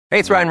Hey,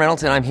 it's Ryan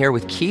Reynolds, and I'm here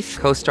with Keith,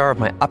 co-star of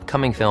my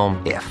upcoming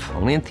film, If,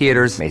 only in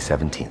theaters May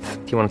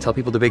 17th. Do you want to tell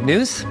people the big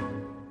news?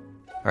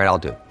 All right, I'll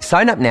do it.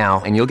 Sign up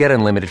now and you'll get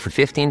unlimited for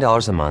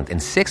 $15 a month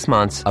and 6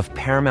 months of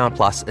Paramount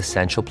Plus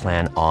Essential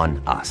Plan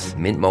on us.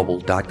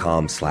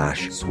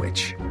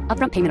 MintMobile.com/switch.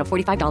 Upfront payment of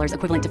 $45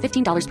 equivalent to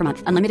 $15 per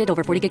month. Unlimited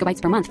over 40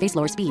 gigabytes per month. Face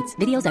lower speeds.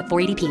 Videos at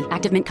 480p.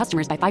 Active Mint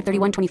customers by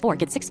 531.24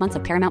 get 6 months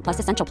of Paramount Plus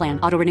Essential Plan.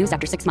 Auto renews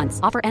after 6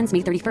 months. Offer ends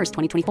May 31st,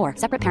 2024.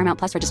 Separate Paramount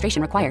Plus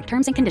registration required.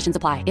 Terms and conditions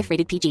apply if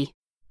rated PG.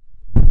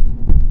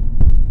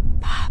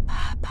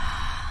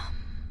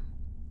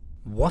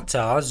 What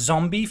are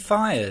zombie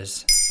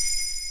fires?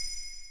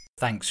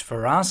 Thanks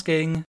for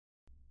asking.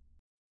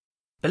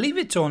 Believe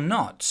it or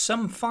not,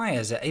 some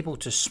fires are able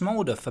to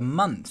smoulder for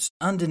months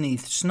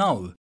underneath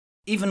snow,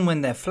 even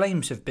when their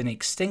flames have been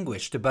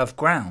extinguished above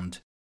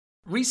ground.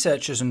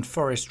 Researchers and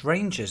forest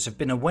rangers have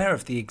been aware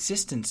of the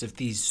existence of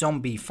these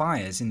zombie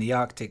fires in the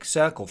Arctic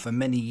Circle for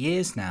many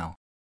years now,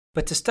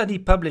 but a study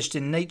published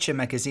in Nature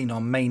magazine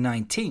on May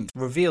 19th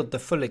revealed the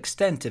full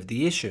extent of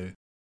the issue.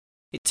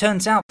 It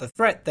turns out the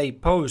threat they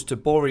pose to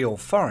boreal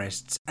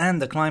forests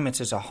and the climate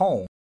as a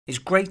whole is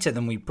greater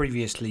than we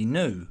previously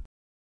knew.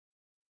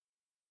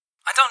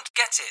 I don't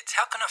get it.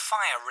 How can a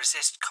fire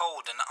resist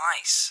cold and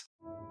ice?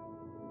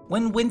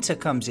 When winter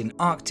comes in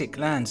Arctic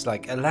lands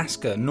like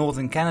Alaska,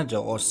 northern Canada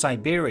or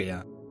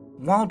Siberia,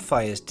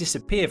 wildfires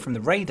disappear from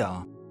the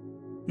radar.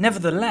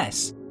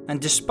 Nevertheless,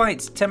 and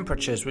despite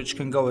temperatures which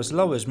can go as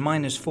low as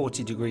minus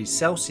 40 degrees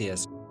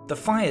Celsius, the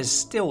fires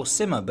still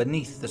simmer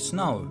beneath the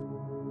snow.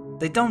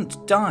 They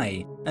don't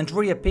die and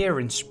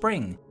reappear in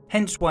spring,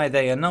 hence why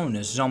they are known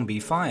as zombie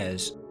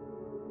fires.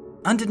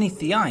 Underneath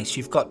the ice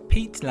you've got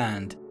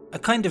peatland, a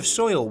kind of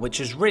soil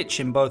which is rich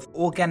in both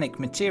organic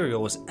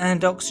materials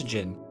and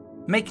oxygen,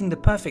 making the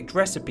perfect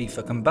recipe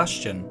for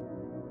combustion.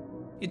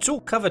 It's all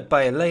covered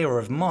by a layer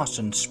of moss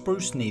and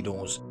spruce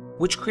needles,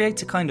 which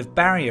create a kind of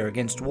barrier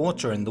against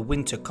water and the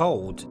winter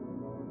cold.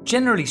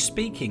 Generally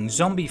speaking,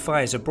 zombie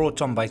fires are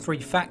brought on by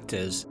 3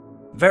 factors: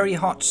 very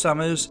hot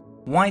summers,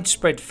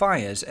 widespread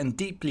fires, and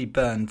deeply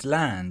burned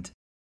land.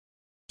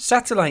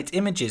 Satellite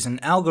images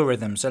and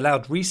algorithms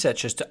allowed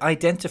researchers to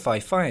identify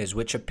fires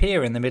which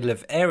appear in the middle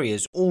of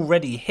areas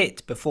already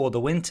hit before the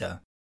winter.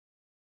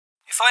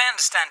 If I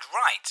understand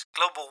right,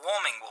 global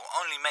warming will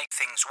only make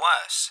things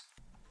worse.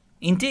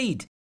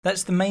 Indeed,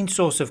 that's the main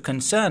source of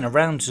concern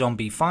around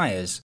zombie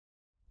fires.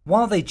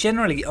 While they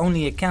generally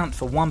only account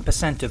for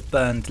 1% of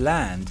burned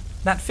land,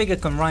 that figure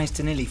can rise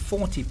to nearly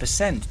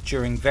 40%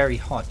 during very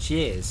hot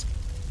years.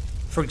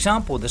 For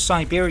example, the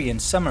Siberian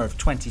summer of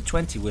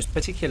 2020 was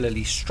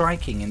particularly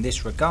striking in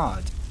this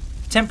regard.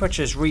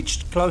 Temperatures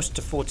reached close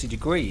to 40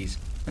 degrees,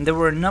 and there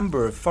were a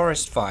number of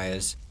forest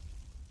fires.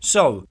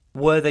 So,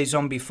 were they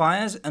zombie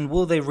fires, and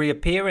will they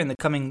reappear in the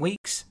coming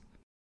weeks?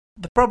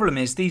 The problem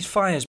is these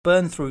fires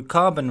burn through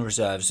carbon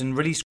reserves and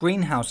release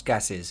greenhouse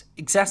gases,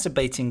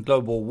 exacerbating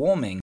global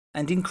warming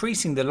and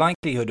increasing the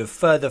likelihood of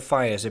further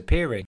fires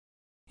appearing.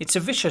 It's a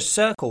vicious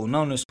circle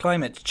known as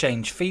climate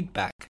change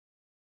feedback.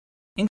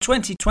 In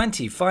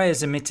 2020,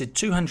 fires emitted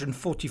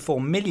 244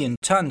 million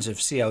tons of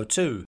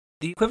CO2,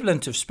 the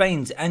equivalent of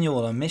Spain's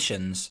annual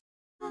emissions.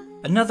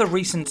 Another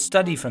recent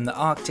study from the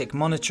Arctic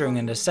Monitoring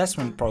and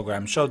Assessment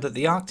Programme showed that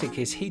the Arctic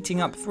is heating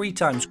up 3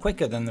 times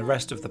quicker than the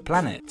rest of the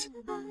planet.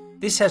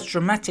 This has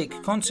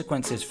dramatic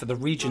consequences for the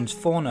region's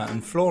fauna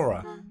and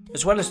flora,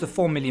 as well as the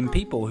 4 million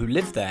people who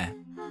live there.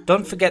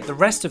 Don't forget the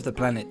rest of the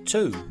planet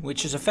too,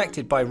 which is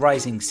affected by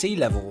rising sea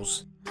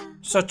levels.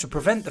 So to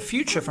prevent the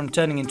future from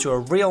turning into a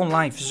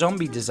real-life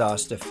zombie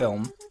disaster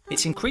film,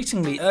 it's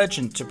increasingly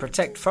urgent to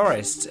protect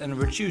forests and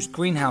reduce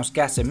greenhouse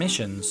gas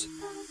emissions.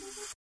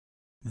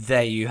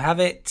 There you have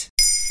it.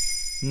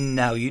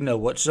 Now you know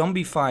what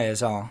zombie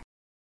fires are.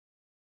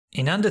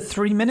 In under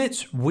 3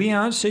 minutes, we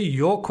answer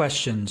your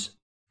questions.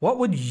 What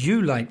would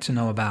you like to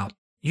know about?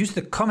 Use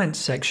the comments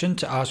section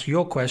to ask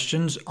your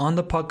questions on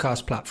the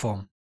podcast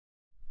platform.